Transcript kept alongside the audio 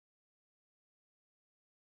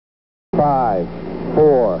5,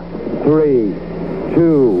 4, 3,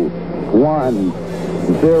 2,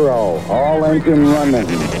 1, 0. All engine running.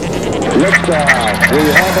 Liftoff. We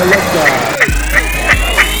have a liftoff.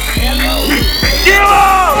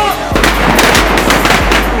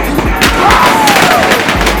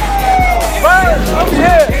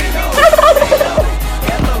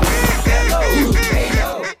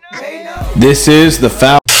 This is the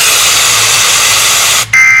foul.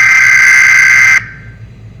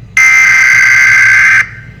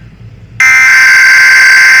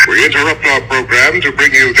 We interrupt our program to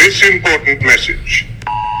bring you this important message.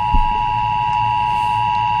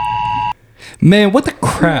 Man, what the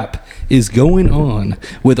crap is going on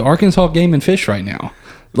with Arkansas Game and Fish right now?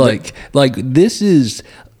 Like this is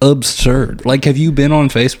absurd. Like, have you been on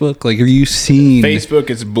Facebook? Like, have you seen Facebook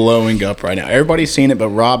is blowing up right now. Everybody's seen it, but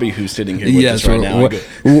Robbie, who's sitting here with us right now.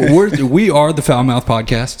 We are the Foul Mouth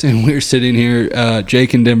Podcast, and we're sitting here,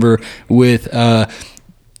 Jake in Denver, with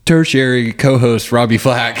tertiary co-host Robbie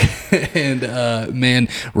Flack. And man,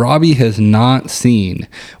 Robbie has not seen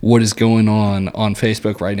what is going on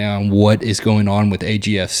Facebook right now and what is going on with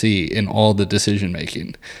AGFC and all the decision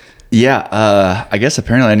making. Yeah, I guess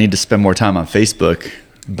apparently I need to spend more time on Facebook.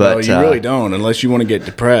 But well, you really don't, unless you want to get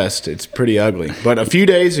depressed. It's pretty ugly. But a few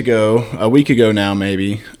days ago, a week ago now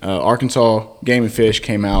maybe, Arkansas Game and Fish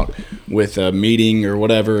came out with a meeting or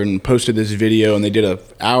whatever and posted this video, and they did a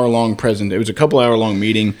hour-long it was a couple-hour-long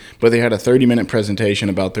meeting, but they had a 30-minute presentation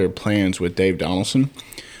about their plans with Dave Donaldson.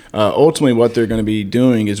 Ultimately, what they're going to be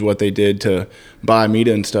doing is what they did to buy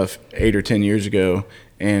Mita and stuff 8 or 10 years ago,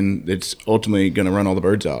 and it's ultimately going to run all the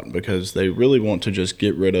birds out because they really want to just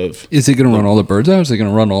get rid of... Is it going to run all the birds out, or is it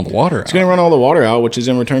going to run all the water out? It's going to run all the water out, which is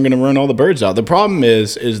in return going to run all the birds out. The problem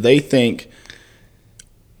is they think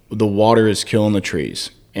the water is killing the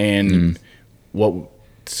trees. And what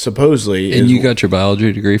supposedly And you got your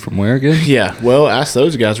biology degree from where again? Yeah, well, ask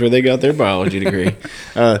those guys where they got their biology degree.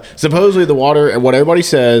 Supposedly the water, what everybody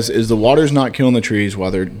says is the water's not killing the trees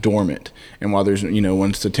while they're dormant. And while there's,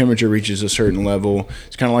 once the temperature reaches a certain level,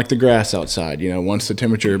 it's kind of like the grass outside. Once the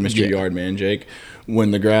temperature, Mr. Yardman, Jake, when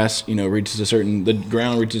the grass, the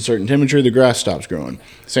ground reaches a certain temperature, the grass stops growing.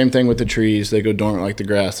 Same thing with the trees. They go dormant like the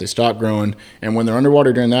grass. They stop growing. And when they're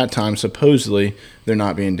underwater during that time, supposedly they're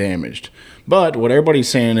not being damaged. But what everybody's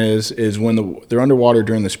saying is when they're underwater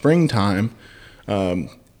during the springtime,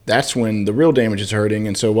 that's when the real damage is hurting.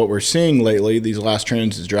 And so what we're seeing lately, these last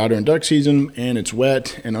trends, is dry during duck season, and it's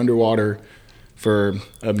wet and underwater for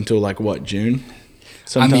up until June?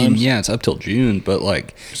 Sometimes. I mean, yeah, it's up till June, but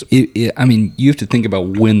you have to think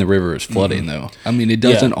about when the river is flooding, though. I mean, it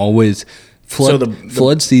doesn't always flood. So the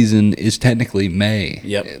flood season is technically May.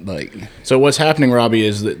 Yep. So what's happening, Robbie,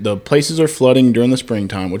 is that the places are flooding during the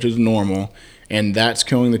springtime, which is normal, and that's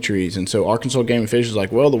killing the trees. And so Arkansas Game and Fish is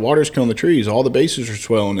like, well, the water's killing the trees. All the bases are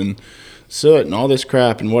swelling and soot and all this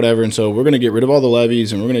crap and whatever. And so we're going to get rid of all the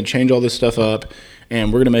levees and we're going to change all this stuff up.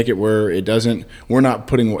 And we're going to make it where it doesn't – we're not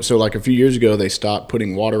putting – so a few years ago they stopped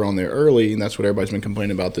putting water on there early, and that's what everybody's been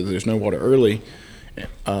complaining about, that there's no water early.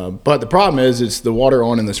 But the problem is it's the water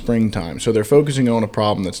on in the springtime. So they're focusing on a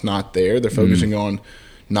problem that's not there. They're focusing on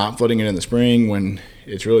not flooding it in the spring when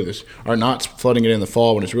it's really this – or not flooding it in the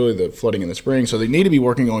fall when it's really the flooding in the spring. So they need to be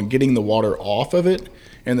working on getting the water off of it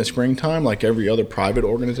in the springtime like every other private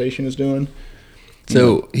organization is doing.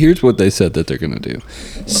 So here's what they said that they're going to do.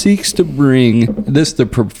 Seeks to bring, the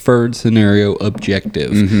preferred scenario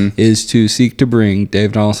objective is to seek to bring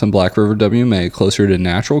Dave Donaldson Black River WMA closer to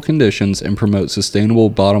natural conditions and promote sustainable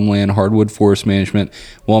bottomland hardwood forest management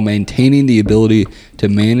while maintaining the ability to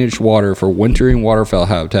manage water for wintering waterfowl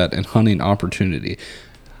habitat and hunting opportunity.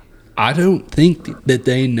 I don't think that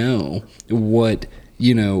they know what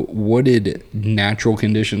did natural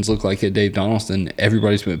conditions look like at Dave Donaldson?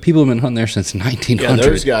 People have been hunting there since 1900. Yeah,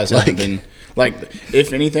 those guys haven't been,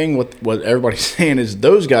 if anything, what everybody's saying is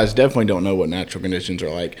those guys definitely don't know what natural conditions are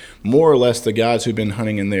like. More or less the guys who've been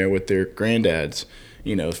hunting in there with their granddads,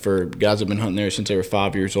 for guys who've been hunting there since they were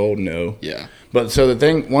 5 years old, know. Yeah. But so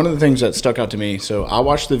one of the things that stuck out to me, so I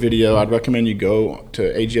watched the video. I'd recommend you go to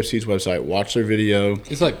AGFC's website, watch their video.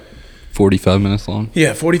 It's 45 minutes long.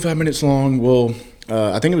 Yeah, 45 minutes long. Well,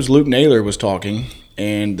 I think it was Luke Naylor was talking,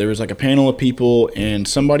 and there was a panel of people, and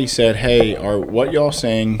somebody said, hey, are what y'all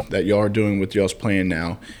saying that y'all are doing with y'all's plan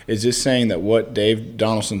now, is this saying that what Dave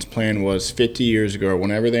Donaldson's plan was 50 years ago, or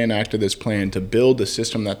whenever they enacted this plan to build the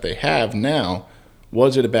system that they have now,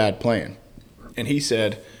 was it a bad plan? And he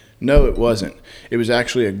said, no, it wasn't. It was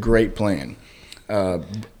actually a great plan.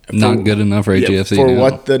 Not good enough for AGFC for now.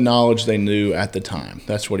 what the knowledge they knew at the time.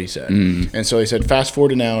 That's what he said. And so he said, fast forward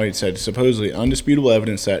to now, he said, supposedly undisputable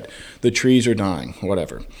evidence that the trees are dying,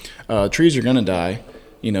 whatever. Trees are going to die,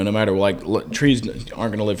 no matter, trees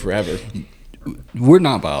aren't going to live forever. We're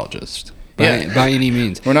not biologists by any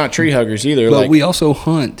means. We're not tree huggers either. But we also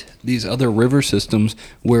hunt these other river systems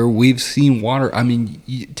where we've seen water. I mean,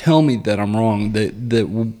 tell me that I'm wrong, that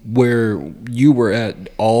where you were at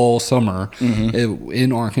all summer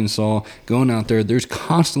in Arkansas, going out there, there's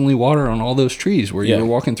constantly water on all those trees where you were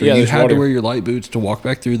walking through. You had to wear your light boots to walk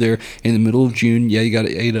back through there in the middle of June. Yeah, you got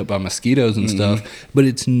ate up by mosquitoes and stuff, but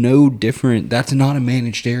it's no different. That's not a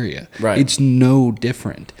managed area. Right. It's no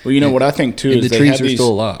different. Well, what I think, too, is the they trees have are these still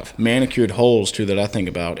alive. manicured holes, too, that I think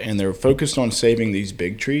about, and they're focused on saving these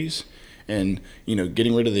big trees and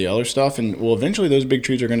getting rid of the other stuff, and eventually those big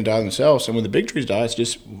trees are going to die themselves, and when the big trees die, it's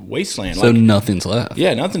just wasteland. So nothing's left.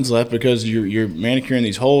 Yeah, nothing's left because you're manicuring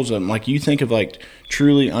these holes. You think of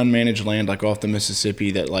truly unmanaged land off the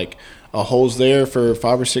Mississippi that a hole's there for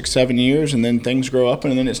 5 or 6, 7 years, and then things grow up,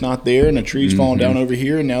 and then it's not there, and a tree's falling down over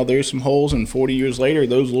here, and now there's some holes, and 40 years later,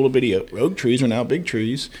 those little bitty oak trees are now big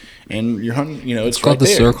trees, and you're hunting. It's called right the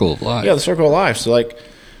there. circle of life. Yeah, the circle of life. So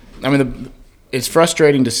it's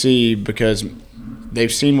frustrating to see because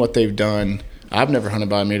they've seen what they've done. I've never hunted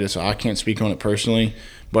by Bermuda, so I can't speak on it personally,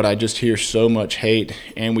 but I just hear so much hate,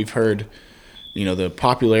 and we've heard, the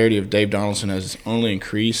popularity of Dave Donaldson has only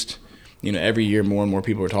increased. Every year more and more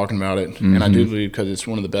people are talking about it, and I do believe because it's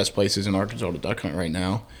one of the best places in Arkansas to duck hunt right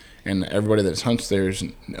now, and everybody that hunts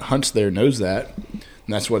there knows that, and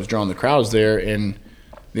that's what's drawn the crowds there. And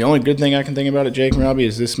the only good thing I can think about it, Jake and Robbie,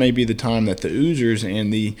 is this may be the time that the Oozers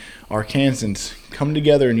and the Arkansans come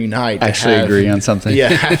together and unite. Actually agree on something. Yeah,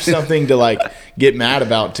 have something to get mad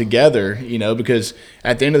about together, because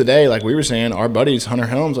at the end of the day, like we were saying, our buddies, Hunter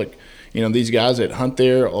Helms, these guys that hunt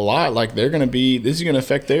there a lot, they're going to be – this is going to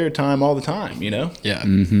affect their time all the time, Yeah.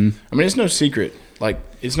 Mm-hmm. I mean, it's no secret.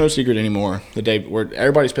 It's no secret anymore. The day where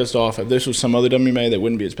everybody's pissed off. If this was some other WMA, they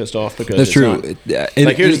wouldn't be as pissed off because that's it's true. Not,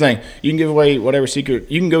 here's the thing: you can give away whatever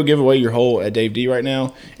secret. You can go give away your hole at Dave D right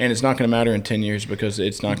now, and it's not going to matter in 10 years because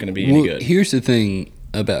it's not going to be any good. Here's the thing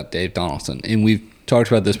about Dave Donaldson, and we've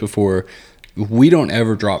talked about this before. We don't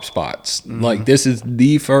ever drop spots. This is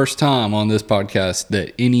the first time on this podcast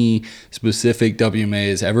that any specific WMA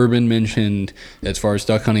has ever been mentioned as far as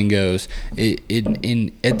duck hunting goes.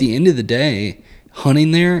 And at the end of the day,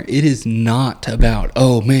 hunting there, it is not about,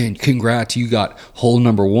 oh man, congrats, you got hole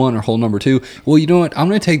number 1 or hole number 2. Well, you know what? I'm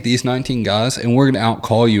going to take these 19 guys and we're going to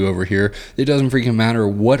outcall you over here. It doesn't freaking matter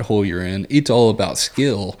what hole you're in. It's all about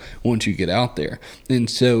skill once you get out there. And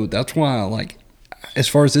so that's why, as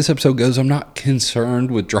far as this episode goes, I'm not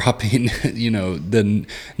concerned with dropping, the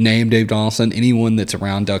name Dave Donaldson. Anyone that's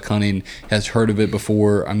around duck hunting has heard of it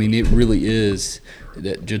before. I mean, it really is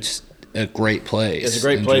just a great place. It's a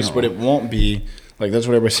great place, but it won't be. That's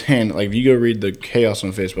what everybody's saying. If you go read the chaos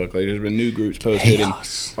on Facebook, there's been new groups posted, and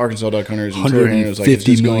Arkansas Duck Hunters and Tour Handlers.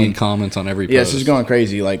 150 million comments on every post. Yeah, it's just going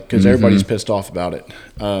crazy, because everybody's pissed off about it.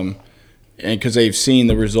 And because they've seen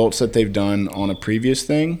the results that they've done on a previous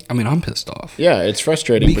thing. I mean, I'm pissed off. Yeah, it's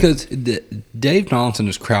frustrating. Because Dave Donaldson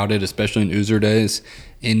is crowded, especially in Oozer days,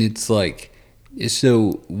 and it's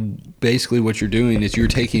so basically what you're doing is you're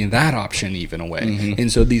taking that option even away.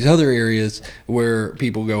 And so these other areas where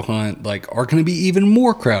people go hunt are going to be even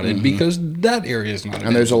more crowded because that area is not.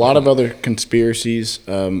 And there's a lot of other conspiracies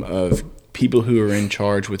of people who are in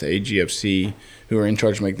charge with AGFC, who are in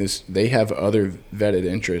charge to make this. They have other vetted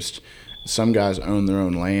interests. Some guys own their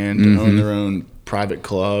own land, own their own private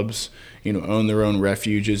clubs, own their own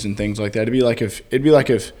refuges and things like that. It'd be like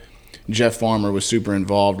if Jeff Farmer was super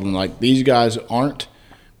involved and these guys aren't,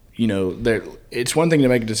 it's one thing to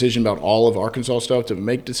make a decision about all of Arkansas stuff, to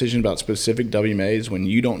make a decision about specific WMAs when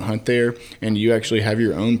you don't hunt there and you actually have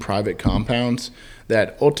your own private compounds,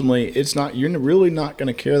 that ultimately you're really not going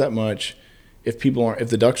to care that much if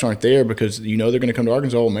the ducks aren't there, because they're going to come to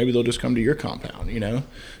Arkansas. Well, maybe they'll just come to your compound,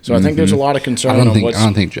 So I think there's a lot of concern I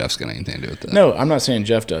don't think Jeff's got anything to do with that. No, I'm not saying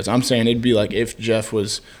Jeff does. I'm saying it'd be if Jeff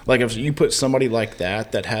was if you put somebody like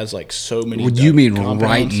that has so many. Would you mean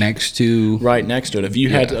right next to? Right next to it. If you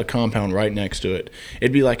had a compound right next to it,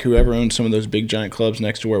 it'd be like whoever owns some of those big giant clubs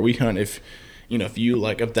next to where we hunt. If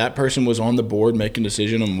that person was on the board making a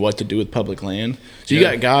decision on what to do with public land. So you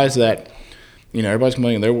got guys that. Everybody's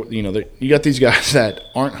complaining. You got these guys that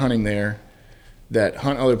aren't hunting there, that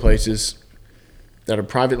hunt other places, that are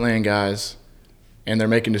private land guys, and they're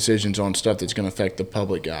making decisions on stuff that's going to affect the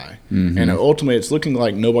public eye. And ultimately, it's looking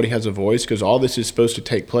like nobody has a voice because all this is supposed to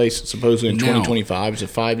take place supposedly in 2025. It's a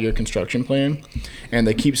 5-year construction plan, and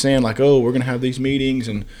they keep saying like, "Oh, we're going to have these meetings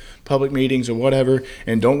and public meetings or whatever."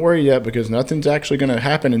 And don't worry yet because nothing's actually going to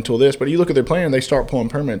happen until this. But you look at their plan; they start pulling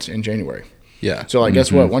permits in January. Yeah. So like,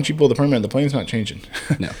 guess what? Once you pull the permit, the plan's not changing.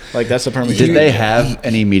 No. Like that's the permit. Did they have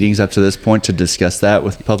any meetings up to this point to discuss that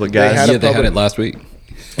with public guys? had a They had public- it last week.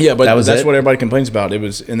 Yeah, but was that's it? what everybody complains about. It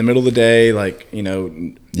was in the middle of the day, like, you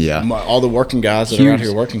know, Yeah. all the working guys that are out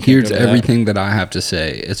here working. can't Here's go to that. everything that I have to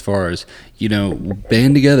say as far as, you know,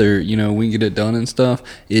 band together, you know, we can get it done and stuff.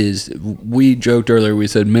 Is we joked earlier, we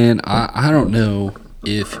said, man, I don't know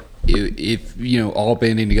if you know, all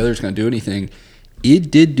banding together is going to do anything.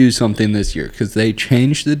 It did do something this year because they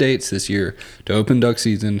changed the dates this year to open duck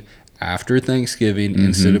season after Thanksgiving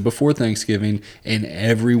instead of before Thanksgiving, and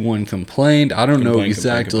everyone complained. I don't know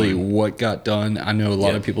exactly what got done. I know a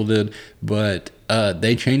lot of people did, but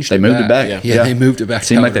they changed They it moved back. it back. Yeah, they moved it back.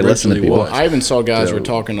 Seemed how like it they listened to originally people. was. I even saw guys were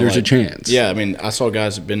talking. There's a like, chance. Yeah, I mean, I saw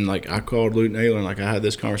guys have been like, I called Luke Naylor and like I had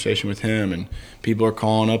this conversation with him, and people are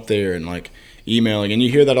calling up there and like emailing, and you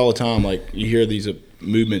hear that all the time. Like you hear these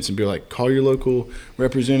movements and be like, call your local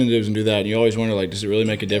representatives and do that. And you always wonder like, does it really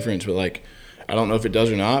make a difference? But like, I don't know if it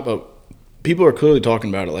does or not, but people are clearly talking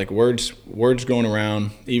about it. Like words going around,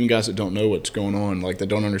 even guys that don't know what's going on, like that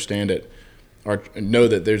don't understand it, or know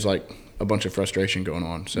that there's like a bunch of frustration going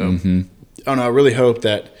on. So I don't know. I really hope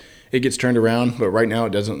that it gets turned around, but right now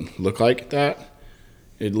it doesn't look like that.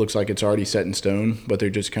 It looks like it's already set in stone, but they're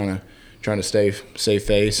just kind of trying to save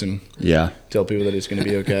face and tell people that it's going to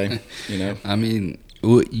be okay. You know, I mean,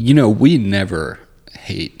 you know, we never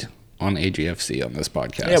hate on AGFC on this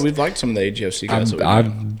podcast. yeah, we've liked some of the AGFC guys.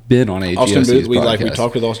 I've been on AGFC's Austin Booth, we podcast.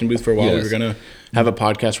 talked with Austin Booth for a while. Yes. We were gonna have a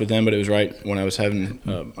podcast with them, but it was right when I was having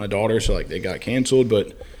my daughter, so like they got canceled.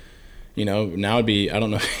 But you know, now it'd be, I don't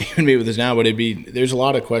know if he would meet with us now, but there's a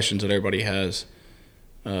lot of questions that everybody has.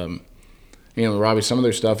 You know, Robbie, some of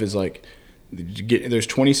their stuff is like there's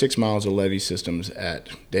 26 miles of levee systems at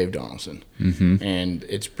Dave Donaldson, and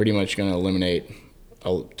it's pretty much going to eliminate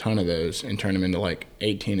a ton of those and turn them into like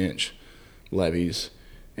 18-inch levees,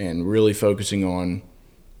 and really focusing on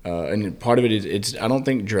and part of it is it's I don't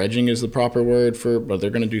think dredging is the proper word but they're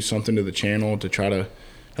going to do something to the channel to try to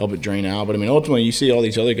help it drain out. But I mean, ultimately, you see all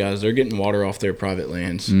these other guys, they're getting water off their private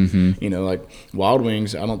lands. You know, like Wild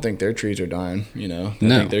Wings, I don't think their trees are dying. You know, I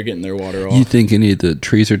think they're getting their water off. You think any of the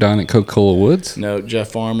trees are dying at Coca-Cola Woods? No,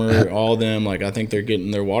 Jeff Farmer, all of them, like I think they're getting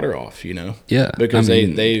their water off. You know, Yeah, because I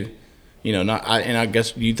mean, they you know, I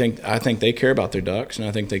guess I think they care about their ducks, and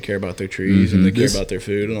I think they care about their trees, and they care about their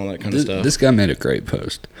food and all that kind of stuff. This guy made a great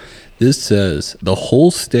post. This says, the whole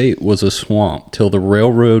state was a swamp till the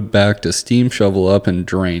railroad backed a steam shovel up and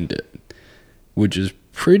drained it, which is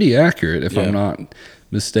pretty accurate if I'm not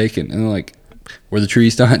mistaken. And like, where the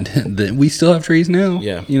trees died, we still have trees now.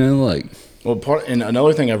 Yeah. You know, like. Well, and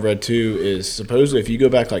another thing I've read too is supposedly if you go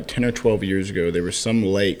back like 10 or 12 years ago, there was some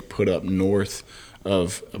lake put up north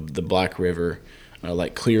of the Black River,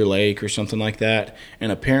 like Clear Lake or something like that.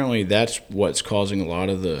 And apparently that's what's causing a lot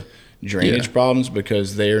of the drainage problems,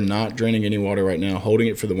 because they are not draining any water right now, holding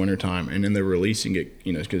it for the wintertime, and then they're releasing it,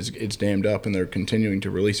 you know, because it's dammed up, and they're continuing to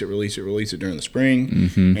release it during the spring,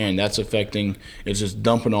 and that's affecting, it's just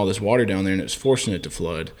dumping all this water down there, and it's forcing it to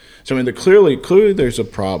flood. So, I mean, clearly there's a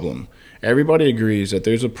problem. Everybody agrees that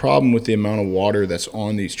there's a problem with the amount of water that's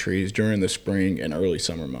on these trees during the spring and early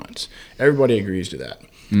summer months. Everybody agrees to that.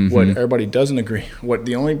 What everybody doesn't agree,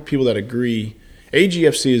 the only people that agree,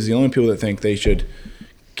 AGFC is the only people that think they should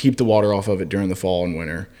keep the water off of it during the fall and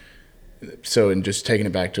winter. So, and just taking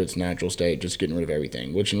it back to its natural state, just getting rid of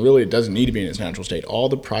everything, which really it doesn't need to be in its natural state. All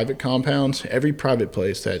the private compounds, every private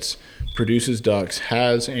place that produces ducks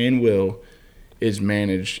has and will is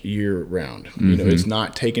managed year round. You know, it's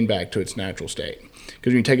not taken back to its natural state.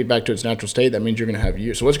 Because when you take it back to its natural state, that means you're going to have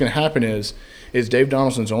years. So what's going to happen is Dave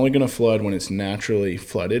Donaldson's only going to flood when it's naturally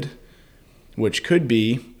flooded, which could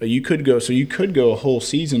be, you could go a whole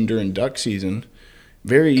season during duck season.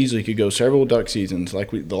 Very easily could go several duck seasons. Like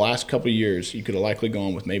the last couple of years, you could have likely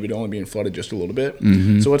gone with maybe it only being flooded just a little bit.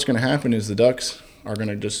 So what's going to happen is the ducks are going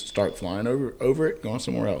to just start flying over it, going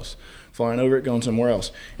somewhere else. Flying over it, going somewhere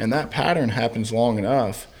else. And that pattern happens long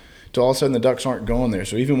enough till all of a sudden the ducks aren't going there.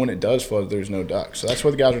 So even when it does flood, there's no ducks. So that's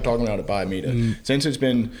what the guys are talking about at Biomeda. Since it's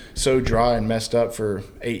been so dry and messed up for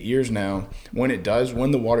 8 years now, when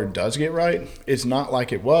the water does get right, it's not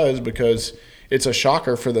like it was, because it's a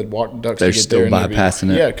shocker for the ducks They're to get still there.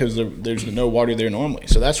 bypassing it. Yeah, because there's no water there normally.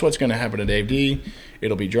 So that's what's going to happen at Dave D.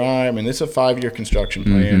 It'll be dry. I mean, this is a 5-year construction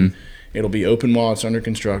plan. It'll be open while it's under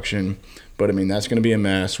construction. But I mean, that's going to be a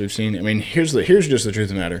mess. We've seen. I mean, here's just the truth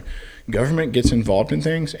of the matter. Government gets involved in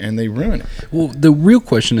things and they ruin it. Well, the real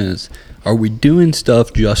question is, are we doing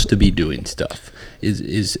stuff just to be doing stuff?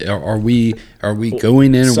 Are we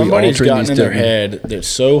going in and somebody's we altering gotten these in their head that's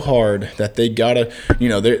so hard that they gotta,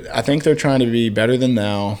 I think they're trying to be better than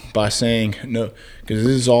thou by saying no, because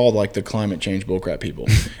this is all like the climate change bullcrap people.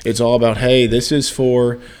 It's all about, hey, this is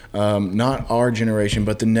for not our generation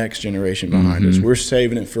but the next generation behind us. We're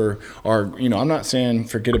saving it for our, I'm not saying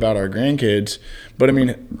forget about our grandkids, but I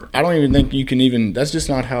mean, I don't even think you can even, that's just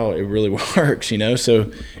not how it really works,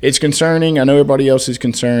 So it's concerning. I know everybody else is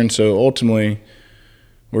concerned, so ultimately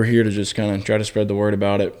we're here to just kind of try to spread the word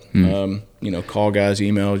about it. Call guys,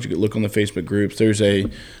 email. You can look on the Facebook groups. There's a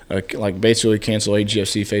basically cancel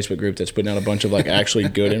AGFC Facebook group that's putting out a bunch of actually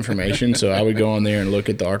good information. So I would go on there and look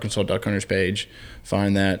at the Arkansas Duck Hunters page,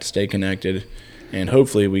 find that, stay connected, and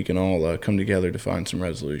hopefully we can all come together to find some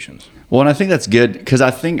resolutions. Well, and I think that's good because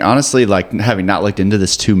I think honestly, having not looked into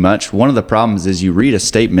this too much, one of the problems is you read a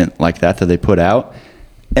statement like that they put out,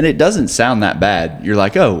 and it doesn't sound that bad. You're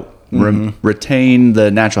like, oh, retain the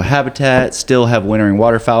natural habitat, still have wintering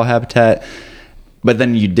waterfowl habitat. But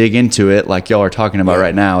then you dig into it like y'all are talking about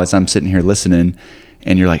right now as I'm sitting here listening,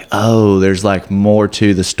 and you're like, oh, there's more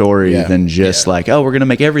to the story than just we're going to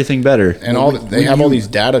make everything better. And they have all these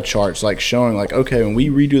data charts showing okay, when we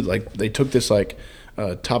redo they took this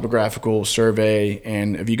topographical survey,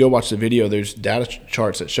 and if you go watch the video, there's data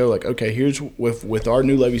charts that show okay, here's with our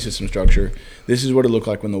new levee system structure, this is what it looked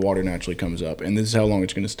like when the water naturally comes up, and this is how long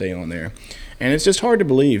it's going to stay on there. And it's just hard to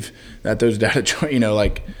believe that those data charts,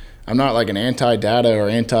 I'm not an anti-data or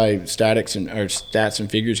anti-statics or stats and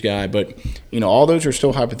figures guy, but all those are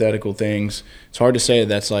still hypothetical things. It's hard to say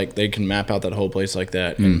that's they can map out that whole place like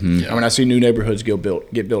that. And, I see new neighborhoods get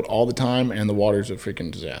built all the time, and the water's a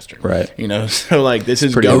freaking disaster. Right. So this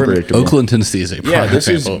is pretty government. Oakland, Tennessee is a prime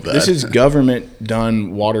example of that. This is government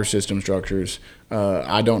done water system structures.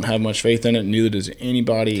 I don't have much faith in it. Neither does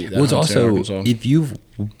anybody. That Well, hunts in also, Arkansas. if you've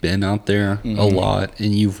been out there a lot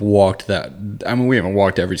and you've walked that, we haven't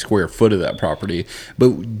walked every square foot of that property,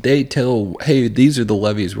 but they tell, hey, these are the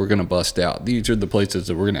levees we're going to bust out. These are the places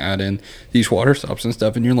that we're going to add in these water stops and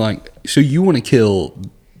stuff. And you're like, so you want to kill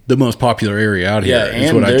the most popular area out here? Yeah,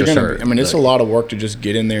 and they're going to. It's a lot of work to just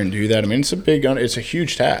get in there and do that. It's a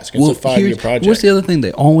huge task. It's a 5-year project. What's the other thing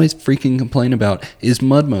they always freaking complain about is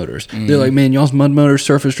mud motors. They're like, man, y'all's mud motors,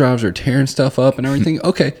 surface drives are tearing stuff up and everything.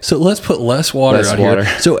 Okay, so let's put less water out here.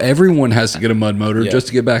 So everyone has to get a mud motor just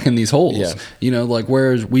to get back in these holes. Yeah.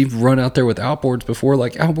 Whereas we've run out there with outboards before,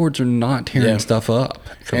 outboards are not tearing stuff up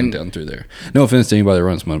coming down through there. No offense to anybody that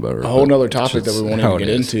runs mud motor. A whole nother topic that we want to get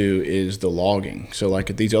into is the logging. So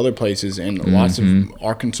at these other places and lots of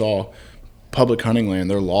Arkansas public hunting land,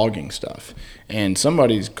 they're logging stuff, and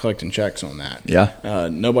somebody's collecting checks on that. Yeah.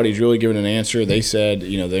 Nobody's really given an answer. They said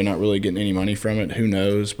they're not really getting any money from it. Who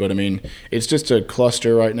knows? But it's just a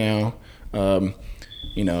cluster right now. I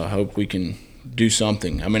hope we can do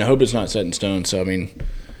something. I hope it's not set in stone. So I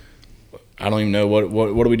don't even know what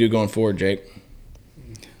do we do going forward, Jake?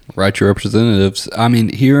 Write your representatives.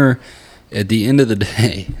 Here at the end of the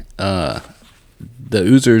day, the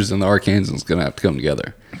Oozers and the Arkansans going to have to come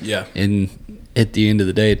together. Yeah. And at the end of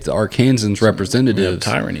the day, it's the Arkansans representatives.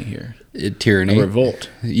 Tyranny here. Tyranny. A revolt.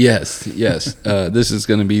 Yes. This is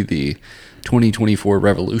going to be the 2024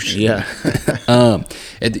 revolution. Yeah.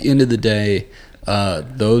 At the end of the day,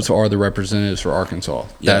 those are the representatives for Arkansas.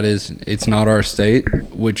 Yeah. It's not our state,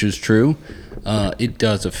 which is true. It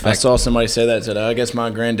does affect. I saw somebody say that. Said, I guess my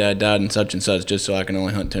granddad died in such and such just so I can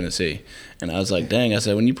only hunt Tennessee. And I was like, dang. I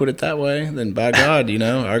said, when you put it that way, then by God,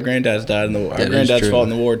 our granddads died in the war. Our granddads fought in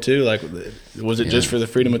the war too. Was it just for the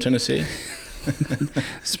freedom of Tennessee?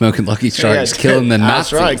 Smoking Lucky Strikes, killing the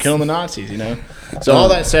Nazis. That's right, killing the Nazis. So all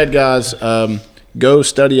that said, guys, go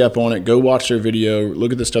study up on it. Go watch their video.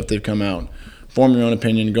 Look at the stuff they've come out. Form your own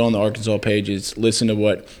opinion. Go on the Arkansas pages. Listen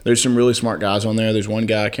to there's some really smart guys on there. There's one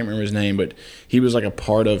guy, I can't remember his name, but he was a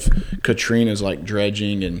part of Katrina's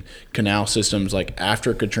dredging and canal systems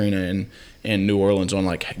after Katrina in New Orleans on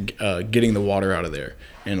getting the water out of there.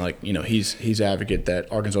 And he's advocate that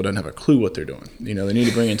Arkansas doesn't have a clue what they're doing. They need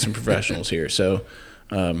to bring in some professionals here. So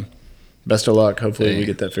best of luck. Hopefully we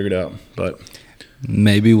get that figured out. But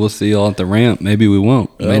maybe we'll see y'all at the ramp. Maybe we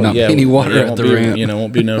won't. May not be any water at the ramp.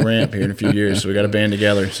 Won't be no ramp here in a few years. So we got to band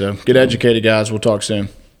together. So get educated, guys. We'll talk soon.